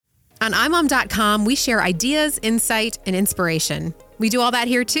On imom.com, we share ideas, insight, and inspiration. We do all that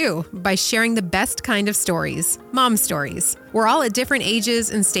here too by sharing the best kind of stories, mom stories. We're all at different ages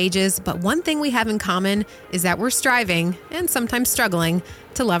and stages, but one thing we have in common is that we're striving, and sometimes struggling,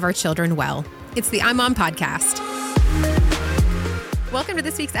 to love our children well. It's the iMom Podcast. Welcome to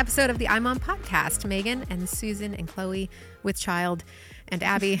this week's episode of the iMom Podcast. Megan and Susan and Chloe with child and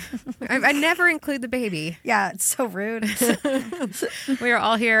Abby. I never include the baby. Yeah, it's so rude. We are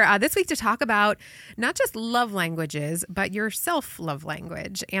all here this week to talk about not just love languages, but your self-love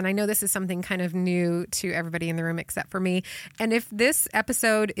language. And I know this is something kind of new to everybody in the room except for me. And if this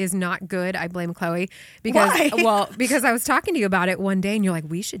episode is not good, I blame Chloe. Because I was talking to you about it one day and you're like,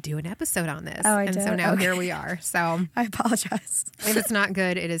 we should do an episode on this. Oh, I did? So now Okay. Here we are. So I apologize. if it's not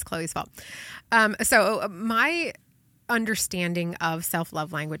good, it is Chloe's fault. So my understanding of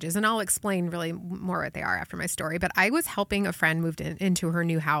self-love languages, and I'll explain really more what they are after my story, but I was helping a friend moved into her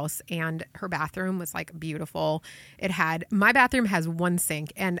new house, and her bathroom was like beautiful. My bathroom has one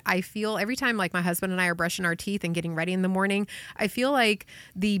sink, and I feel every time like my husband and I are brushing our teeth and getting ready in the morning, I feel like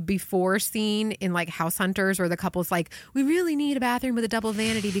the before scene in like House Hunters where the couple's like, we really need a bathroom with a double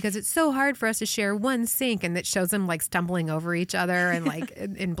vanity because it's so hard for us to share one sink, and that shows them like stumbling over each other and like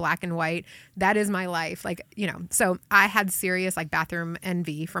in black and white. That is my life. Like, so I had serious like bathroom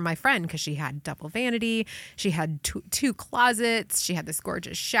envy for my friend because she had double vanity. She had two closets. She had this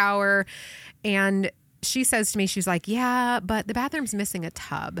gorgeous shower. And she says to me, she's like, yeah, but the bathroom's missing a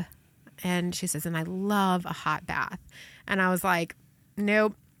tub. And she says, and I love a hot bath. And I was like,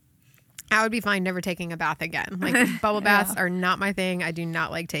 nope. I would be fine never taking a bath again. Like bubble baths are not my thing. I do not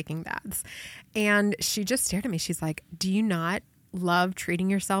like taking baths. And she just stared at me. She's like, do you not love treating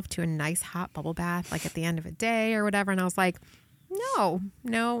yourself to a nice hot bubble bath like at the end of a day or whatever? And I was like, no,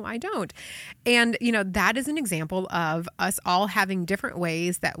 I don't. And, that is an example of us all having different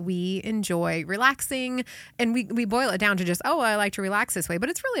ways that we enjoy relaxing. And we boil it down to just, I like to relax this way. But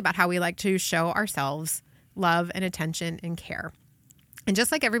it's really about how we like to show ourselves love and attention and care. And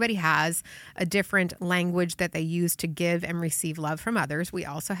just like everybody has a different language that they use to give and receive love from others, we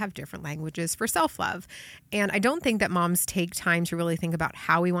also have different languages for self-love. And I don't think that moms take time to really think about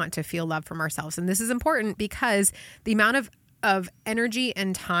how we want to feel love from ourselves. And this is important because the amount of energy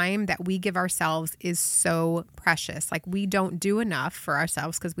and time that we give ourselves is so precious. Like we don't do enough for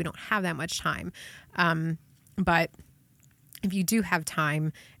ourselves because we don't have that much time. But if you do have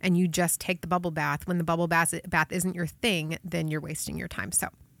time and you just take the bubble bath when the bubble bath isn't your thing, then you're wasting your time. So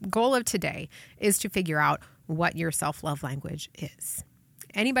goal of today is to figure out what your self-love language is.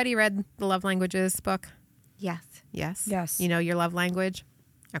 Anybody read the Love Languages book? Yes. Yes? You know your love language?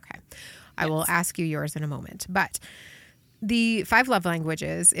 Okay. I will ask you yours in a moment. But the 5 Love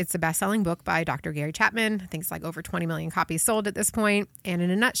Languages, it's a best-selling book by Dr. Gary Chapman. I think it's like over 20 million copies sold at this point. And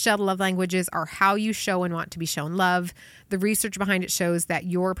in a nutshell, the love languages are how you show and want to be shown love. The research behind it shows that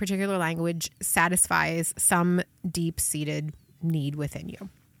your particular language satisfies some deep-seated need within you.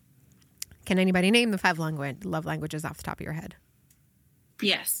 Can anybody name the 5 love languages off the top of your head?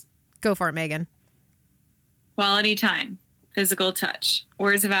 Yes. Go for it, Megan. Quality time, physical touch,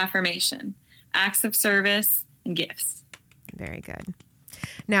 words of affirmation, acts of service, and gifts. Very good.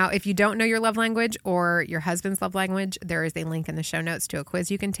 Now, if you don't know your love language or your husband's love language, there is a link in the show notes to a quiz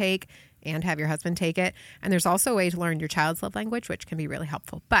you can take and have your husband take it. And there's also a way to learn your child's love language, which can be really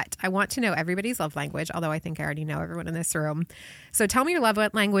helpful. But I want to know everybody's love language, although I think I already know everyone in this room. So tell me your love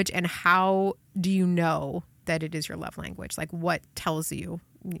language and how do you know that it is your love language? Like what tells you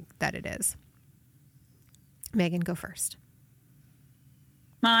that it is? Megan, go first.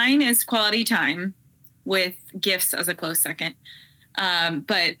 Mine is quality time with gifts as a close second.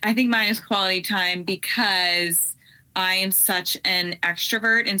 But I think mine is quality time because I am such an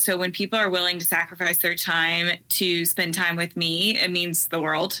extrovert. And so when people are willing to sacrifice their time to spend time with me, it means the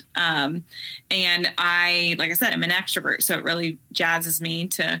world. And I, like I said, I'm an extrovert. So it really jazzes me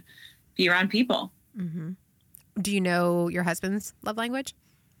to be around people. Mm-hmm. Do you know your husband's love language?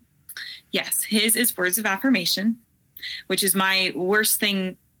 Yes. His is words of affirmation, which is my worst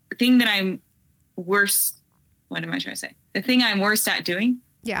thing that I'm worst. What am I trying to say? The thing I'm worst at doing.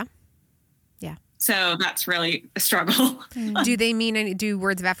 Yeah. So that's really a struggle. Do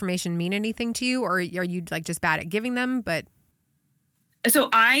words of affirmation mean anything to you, or are you like just bad at giving them? But so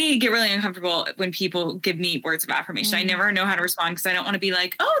I get really uncomfortable when people give me words of affirmation. I never know how to respond because I don't want to be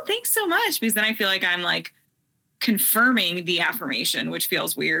like, oh, thanks so much. Because then I feel like I'm like confirming the affirmation, which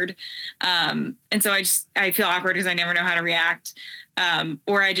feels weird. And so I feel awkward because I never know how to react.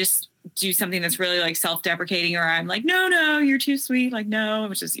 Or I just do something that's really like self-deprecating, or I'm like, no, you're too sweet. Like, no,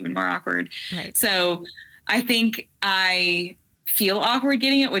 which is even more awkward. Right. So I think I feel awkward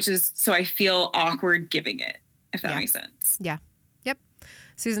getting it, which is so I feel awkward giving it, if that makes sense. Yeah. Yep.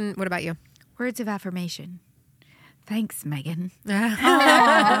 Susan, what about you? Words of affirmation. Thanks, Megan.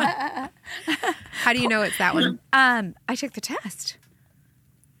 How do you know it's that one? I took the test.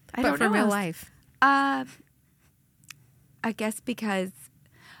 But for real life. I guess because,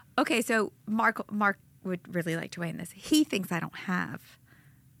 okay, so Mark would really like to weigh in this. He thinks I don't have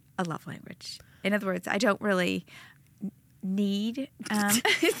a love language. In other words, I don't really need. You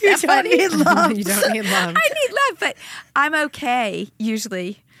don't need love. You don't need love. I need love, but I'm okay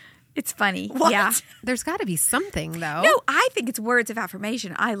usually. It's funny. What? Yeah. There's got to be something, though. No, I think it's words of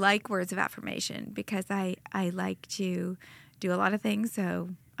affirmation. I like words of affirmation because I like to do a lot of things.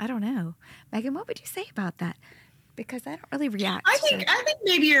 So I don't know. Megan, what would you say about that? Because I don't really react. I think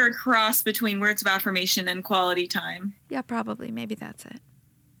maybe you're a cross between words of affirmation and quality time. Yeah, probably. Maybe that's it.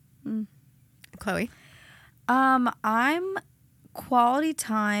 Chloe? I'm quality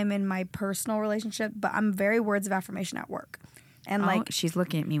time in my personal relationship, but I'm very words of affirmation at work. And she's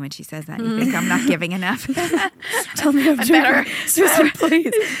looking at me when she says that. You think I'm not giving enough? Tell me I'm better. Susan,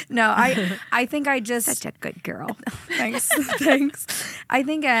 please. No, I think I just such a good girl. Thanks. I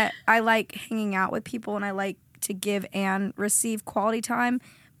think I like hanging out with people, and I like to give and receive quality time.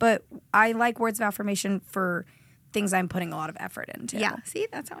 But I like words of affirmation for things I'm putting a lot of effort into. Yeah. See,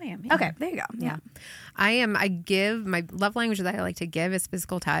 that's how I am. Yeah. Okay, there you go. Yeah. I give, my love language that I like to give is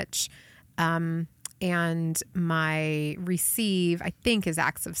physical touch. And my receive, I think, is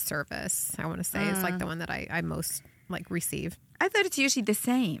acts of service. I want to say is like the one that I most like receive. I thought it's usually the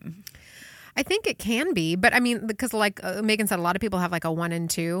same. I think it can be, but I mean, because like Megan said, a lot of people have like a 1 and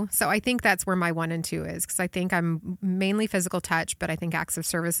 2. So I think that's where my 1 and 2 is, because I think I'm mainly physical touch, but I think acts of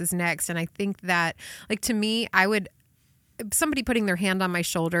service is next. And I think that, like, to me, somebody putting their hand on my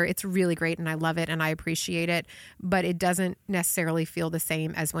shoulder, it's really great and I love it and I appreciate it, but it doesn't necessarily feel the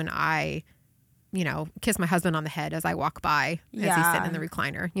same as when I, kiss my husband on the head as I walk by as he's sitting in the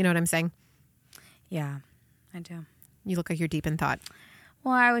recliner. You know what I'm saying? Yeah, I do. You look like you're deep in thought.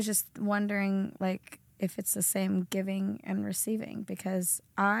 Well, I was just wondering, like, if it's the same giving and receiving, because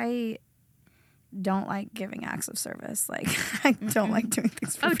I don't like giving acts of service. Like, I don't like doing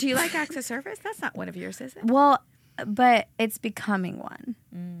things for people. Do you like acts of service? That's not one of yours, is it? Well, but it's becoming one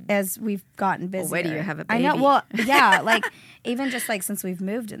as we've gotten busier. Well, wait till you have a baby. I know. Well, yeah, like, even just, like, since we've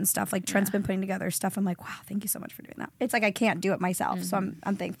moved and stuff, like, Trent's been putting together stuff. I'm like, wow, thank you so much for doing that. It's like I can't do it myself, so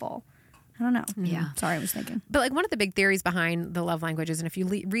I'm thankful. I don't know. Yeah. Sorry, I was thinking. But like one of the big theories behind the love languages, and if you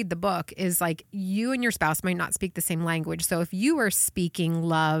read the book, is like you and your spouse might not speak the same language. So if you are speaking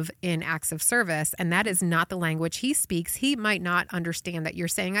love in acts of service and that is not the language he speaks, he might not understand that you're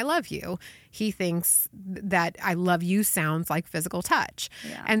saying I love you. He thinks that I love you sounds like physical touch.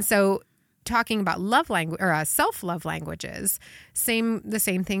 Yeah. And so talking about love language or self-love languages, the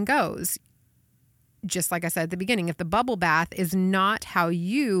same thing goes. Just like I said at the beginning, if the bubble bath is not how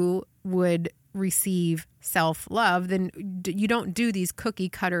you would receive self-love, then you don't do these cookie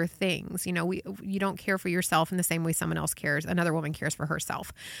cutter things. You don't care for yourself in the same way someone else cares. Another woman cares for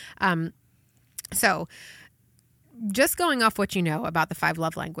herself. So just going off what you know about the 5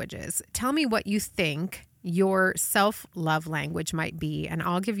 love languages, tell me what you think your self-love language might be, and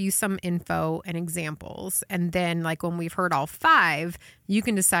I'll give you some info and examples. And then like when we've heard all 5, you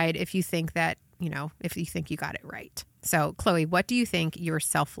can decide if you think that, if you think you got it right. So, Chloe, what do you think your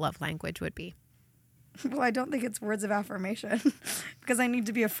self-love language would be? Well, I don't think it's words of affirmation because I need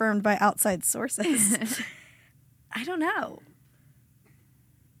to be affirmed by outside sources. I don't know.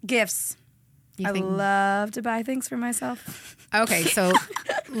 Gifts. I love to buy things for myself. Okay, so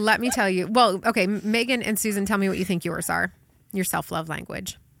let me tell you. Well, okay, Megan and Susan, tell me what you think yours are, your self-love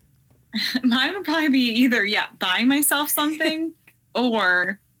language. Mine would probably be either, buying myself something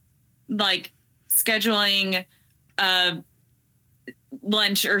or like scheduling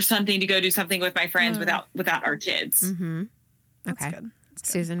lunch or something to go do something with my friends without our kids. Mm-hmm. Okay. That's good.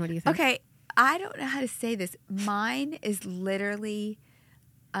 Susan, what do you think? Okay, I don't know how to say this. Mine is literally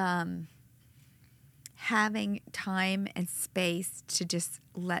having time and space to just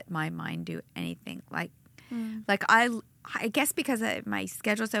let my mind do anything. Like I guess because my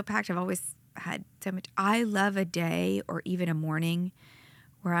schedule's so packed, I've always had so much. I love a day or even a morning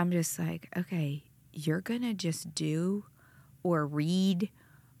where I'm just like, okay, you're going to just do or read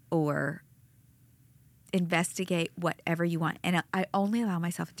or investigate whatever you want. And I only allow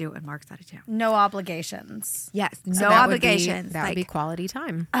myself to do it when Mark's out of town. No obligations. Yes, So no that obligations. That would be quality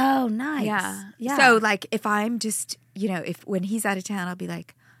time. Oh, nice. Yeah. So like if I'm just, if when he's out of town, I'll be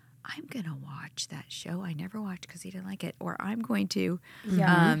like, I'm going to watch that show I never watched because he didn't like it. Or I'm going to,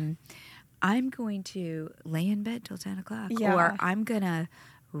 I'm going to lay in bed till 10 o'clock Yeah. or I'm going to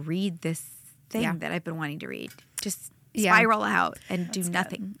read this thing Yeah. that I've been wanting to read. Just Yeah. spiral out and do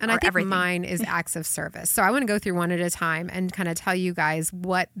nothing. And or I think everything. mine is acts of service. So I want to go through one at a time and kind of tell you guys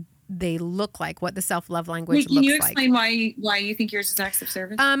what they look like, what the self-love language Wait, can looks you like. explain why you think yours is acts of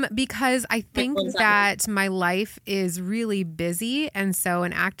service? Because I think what does that that my life is really busy. And so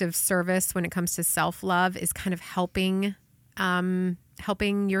an act of service when it comes to self-love is kind of helping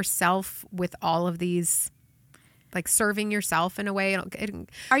yourself with all of these, like serving yourself in a way.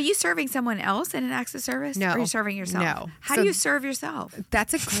 Are you serving someone else in an acts of service? No. Or are you serving yourself? No. How So- do you serve yourself?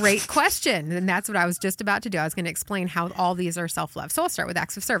 That's a great question. And that's what I was just about to do. I was going to explain how all these are self-love. So I'll start with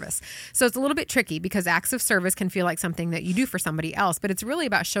acts of service. So it's a little bit tricky because acts of service can feel like something that you do for somebody else, but it's really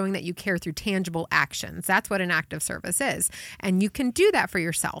about showing that you care through tangible actions. That's what an act of service is. And you can do that for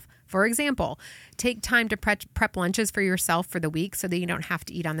yourself. For example, take time to prep lunches for yourself for the week so that you don't have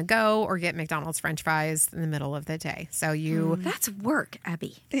to eat on the go or get McDonald's French fries in the middle of the day. So you That's work,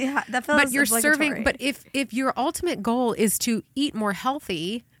 Abby. Yeah, that feels but you're serving. obligatory. But if your ultimate goal is to eat more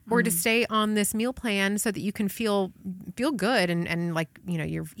healthy or to stay on this meal plan so that you can feel good and like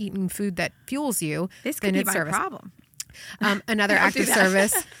you're eating food that fuels you, This then could be it's my service. problem. Another act of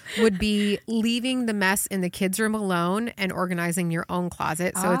service would be leaving the mess in the kids' room alone and organizing your own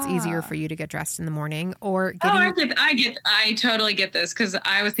closet so it's easier for you to get dressed in the morning. Or getting I totally get this because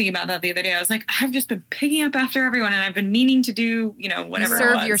I was thinking about that the other day. I was like, I've just been picking up after everyone, and I've been meaning to do, whatever.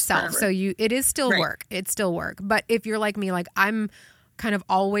 serve yourself. forever. So it is still Right. work. It's still work. But if you're like me, like I'm kind of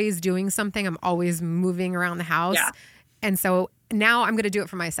always doing something, I'm always moving around the house. Yeah. And so now I'm going to do it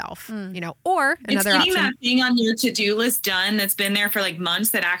for myself, or It's another getting option. that thing on your to-do list done that's been there for like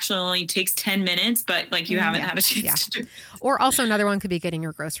months that actually only takes 10 minutes, but like you haven't had a chance Yeah. to do. Or also another one could be getting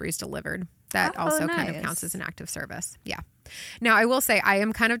your groceries delivered. That Oh, also kind of nice. counts as an act of service. Yeah. Now, I will say I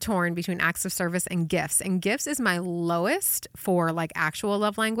am kind of torn between acts of service and gifts. And gifts is my lowest for like actual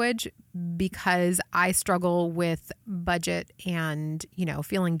love language because I struggle with budget and,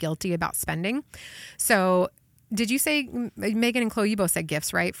 feeling guilty about spending. So did you say, Megan and Chloe, you both said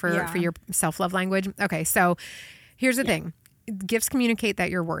gifts, right? For your self-love language? Okay. So here's the thing. Gifts communicate that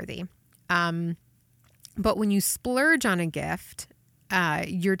you're worthy. But when you splurge on a gift,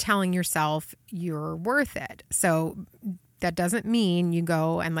 you're telling yourself you're worth it. So that doesn't mean you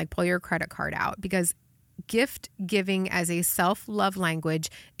go and like pull your credit card out because gift giving as a self-love language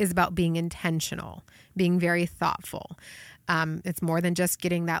is about being intentional, being very thoughtful. It's more than just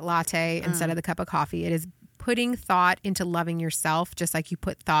getting that latte instead of the cup of coffee. It is putting thought into loving yourself, just like you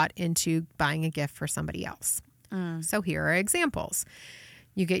put thought into buying a gift for somebody else. So here are examples.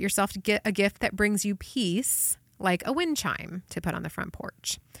 You get yourself to get a gift that brings you peace, like a wind chime to put on the front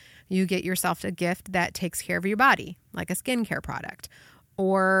porch. You get yourself a gift that takes care of your body, like a skincare product,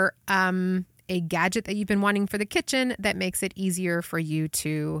 or a gadget that you've been wanting for the kitchen that makes it easier for you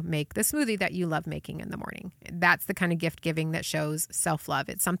to make the smoothie that you love making in the morning. That's the kind of gift giving that shows self-love.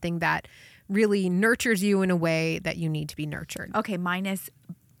 It's something that really nurtures you in a way that you need to be nurtured. Okay, mine is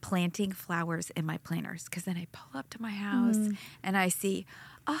planting flowers in my planters because then I pull up to my house and I see,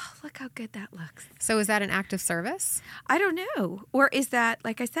 oh, look how good that looks. So is that an act of service? I don't know. Or is that,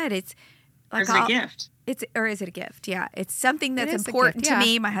 like I said, it's like It's a gift. Or is it a gift? Yeah. It's something that's is a important gift, to yeah.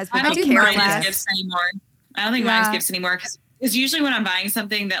 me. My husband I don't could think care mine is less. gifts anymore. I don't think mine's gifts anymore because usually when I'm buying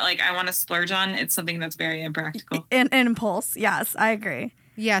something that like I want to splurge on, it's something that's very impractical. An impulse. Yes, I agree.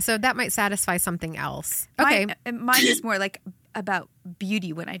 Yeah, so that might satisfy something else. Okay. Mine is more like about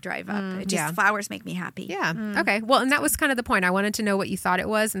beauty when I drive up. It just yeah. flowers make me happy. Yeah. Okay. Well, and that was kind of the point. I wanted to know what you thought it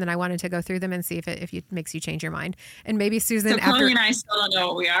was, and then I wanted to go through them and see if it makes you change your mind. And maybe Susan, So Chloe and I still don't know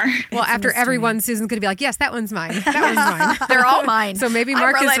what we are. well, after everyone, Susan's going to be like, "Yes, that one's mine. That one's mine." They're all mine. So maybe I'm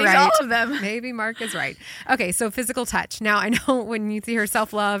Mark is relating to right. all of them. Maybe Mark is right. Okay. So physical touch. Now I know when you see her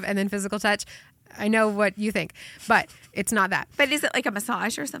self-love and then physical touch, I know what you think, but it's not that. But is it like a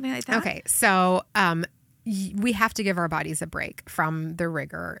massage or something like that? Okay, so we have to give our bodies a break from the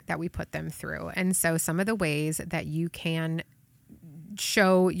rigor that we put them through. And so some of the ways that you can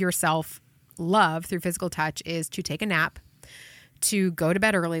show yourself love through physical touch is to take a nap, to go to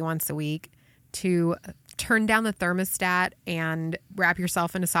bed early once a week, to turn down the thermostat and wrap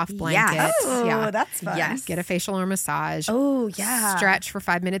yourself in a soft blanket. Yes. Oh, that's fun. Yes. Get a facial or massage. Oh, yeah. Stretch for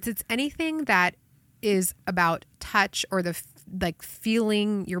 5 minutes. It's anything that is about touch or the like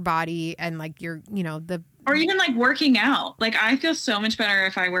feeling your body and like your, the Or even like working out. Like I feel so much better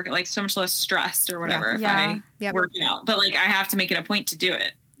if I work like so much less stressed or whatever if I work out. But like I have to make it a point to do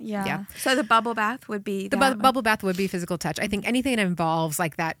it. Yeah. Yeah. So the bubble bath would be the bubble bath would be physical touch. I think anything that involves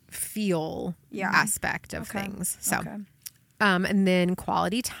like that feel Yeah. aspect of Okay. things. So, Okay. and then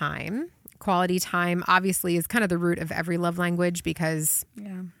quality time. quality time obviously is kind of the root of every love language because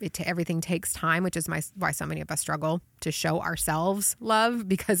Yeah. everything takes time, which is why so many of us struggle to show ourselves love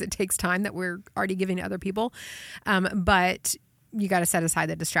because it takes time that we're already giving to other people. But you got to set aside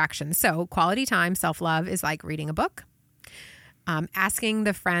the distractions. So quality time, self-love is like reading a book, asking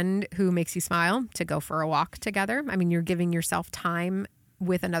the friend who makes you smile to go for a walk together. I mean, you're giving yourself time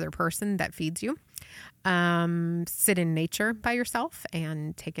with another person that feeds you. Sit in nature by yourself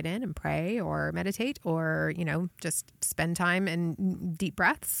and take it in and pray or meditate or, just spend time in deep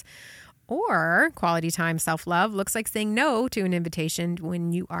breaths. Or quality time self-love looks like saying no to an invitation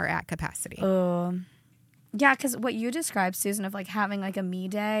when you are at capacity. Yeah, because what you described, Susan, of like having like a me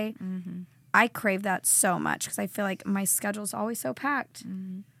day, I crave that so much because I feel like my schedule is always so packed.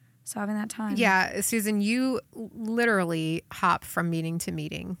 So having that time. Yeah, Susan, you literally hop from meeting to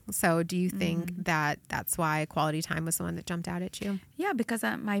meeting. So do you think that that's why quality time was the one that jumped out at you? Yeah, because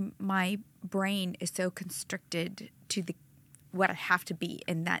my brain is so constricted to what I have to be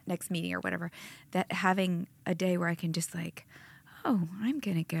in that next meeting or whatever, that having a day where I can just like, oh, I'm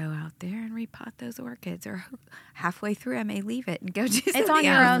going to go out there and repot those orchids, or halfway through I may leave it and go do something It's on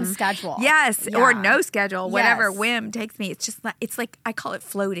your else. own schedule. Yes, Yeah. or no schedule, whatever Yes. whim takes me. It's like I call it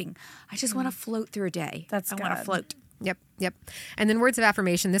floating. I just want to float through a day. That's I want to good. float. Yep. And then words of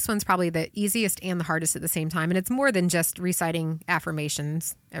affirmation. This one's probably the easiest and the hardest at the same time. And it's more than just reciting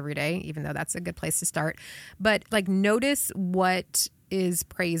affirmations every day, even though that's a good place to start. But like notice what is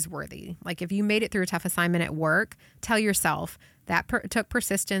praiseworthy. Like if you made it through a tough assignment at work, tell yourself that took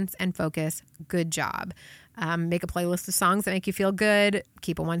persistence and focus. Good job. Make a playlist of songs that make you feel good.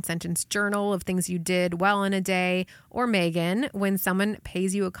 Keep a 1-sentence journal of things you did well in a day. Or Megan, when someone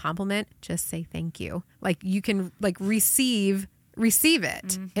pays you a compliment, just say thank you. Like you can like receive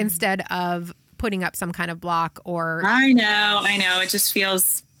it instead of putting up some kind of block or. I know. It just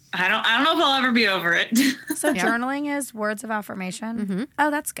feels, I don't know if I'll ever be over it. So journaling is words of affirmation. Oh,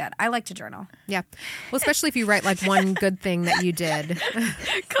 that's good. I like to journal. Yeah. Well, especially if you write like one good thing that you did.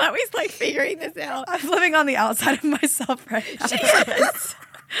 Chloe's like figuring this out. I'm living on the outside of myself right now.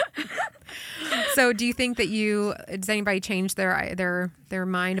 So do you think that does anybody change their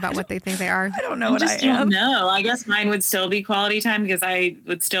mind about what they think they are? I don't know I what I just am. don't know. I guess mine would still be quality time because I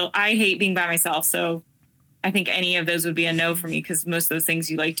hate being by myself. So I think any of those would be a no for me because most of those things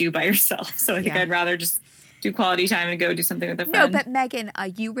you like do by yourself. So I think I'd rather just do quality time and go do something with a No, friend. but Megan,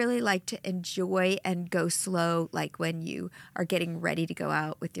 you really like to enjoy and go slow, like when you are getting ready to go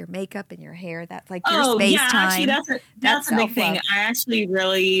out with your makeup and your hair. That's like your space time. Actually, that's a big thing. self-love. I actually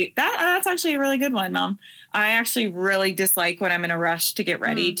really that's actually a really good one, Mom. I actually really dislike when I'm in a rush to get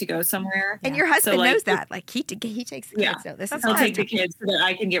ready to go somewhere. And your husband So, like, knows that. Like he takes the kids. Yeah. So this is I'll fine. take the kids so that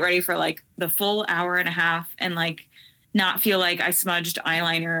I can get ready for like the full hour and a half and like not feel like I smudged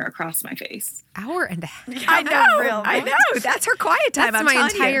eyeliner across my face. Hour and a half. I know. That's her quiet time. That's I'm my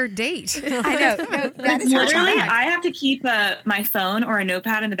telling you. entire date. I know. No, that is her Literally, time. I have to keep my phone or a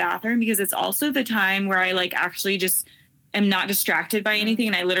notepad in the bathroom because it's also the time where I like actually just am not distracted by anything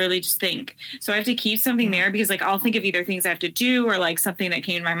and I literally just think. So I have to keep something there because like I'll think of either things I have to do or like something that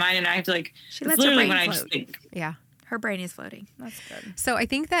came to my mind and I have to like She it's lets her literally brain when I float. just think. Yeah. Her brain is floating. That's good. So I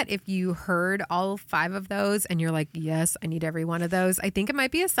think that if you heard all 5 of those and you're like, yes, I need every one of those, I think it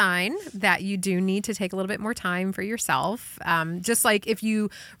might be a sign that you do need to take a little bit more time for yourself. Just like if you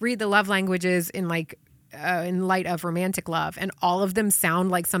read the love languages in like in light of romantic love and all of them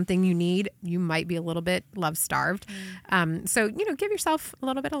sound like something you need, you might be a little bit love starved. So, give yourself a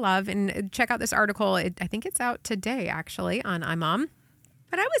little bit of love and check out this article. I think it's out today actually on iMom.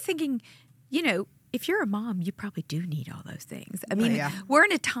 But I was thinking, if you're a mom, you probably do need all those things. I mean, yeah. we're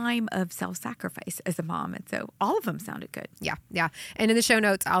in a time of self-sacrifice as a mom, and so all of them sounded good. Yeah. And in the show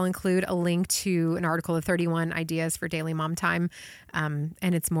notes, I'll include a link to an article of 31 ideas for daily mom time. And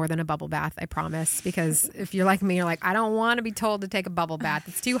it's more than a bubble bath, I promise. Because if you're like me, you're like, I don't want to be told to take a bubble bath.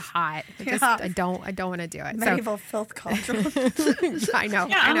 It's too hot. I don't want to do it. Medieval filth cauldron. I know.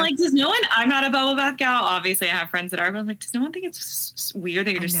 Yeah, I'm like, does no one? I'm not a bubble bath gal. Obviously, I have friends that are. But I'm like, does no one think it's just weird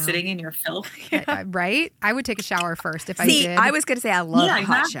that you're just know. sitting in your filth? Right? I would take a shower first if I See, did. I was going to say I love Yeah, a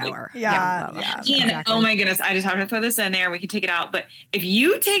hot exactly. shower. Yeah. love a Yeah. hot And shower. Exactly. oh my goodness, I just have to throw this in there. We can take it out. But if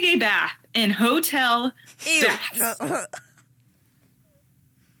you take a bath in hotel baths,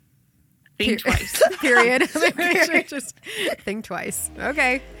 think twice. Period. Just think twice.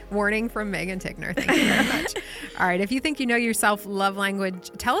 Okay. Warning from Megan Tickner. Thank you very much. All right. If you think you know your self-love language,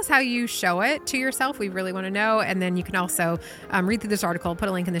 tell us how you show it to yourself. We really want to know. And then you can also read through this article, put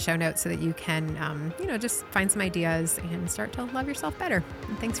a link in the show notes so that you can, just find some ideas and start to love yourself better.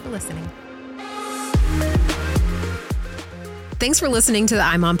 And thanks for listening. Thanks for listening to the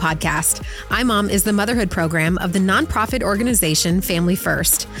iMom podcast. iMom is the motherhood program of the nonprofit organization Family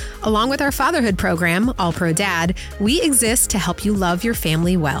First. Along with our fatherhood program, All Pro Dad, we exist to help you love your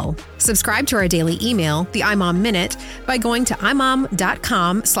family well. Subscribe to our daily email, the iMom Minute, by going to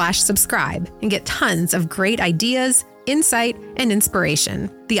imom.com/subscribe and get tons of great ideas, insight, and inspiration.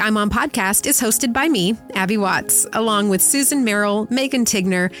 The iMom podcast is hosted by me, Abby Watts, along with Susan Merrill, Megan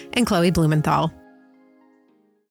Tigner, and Chloe Blumenthal.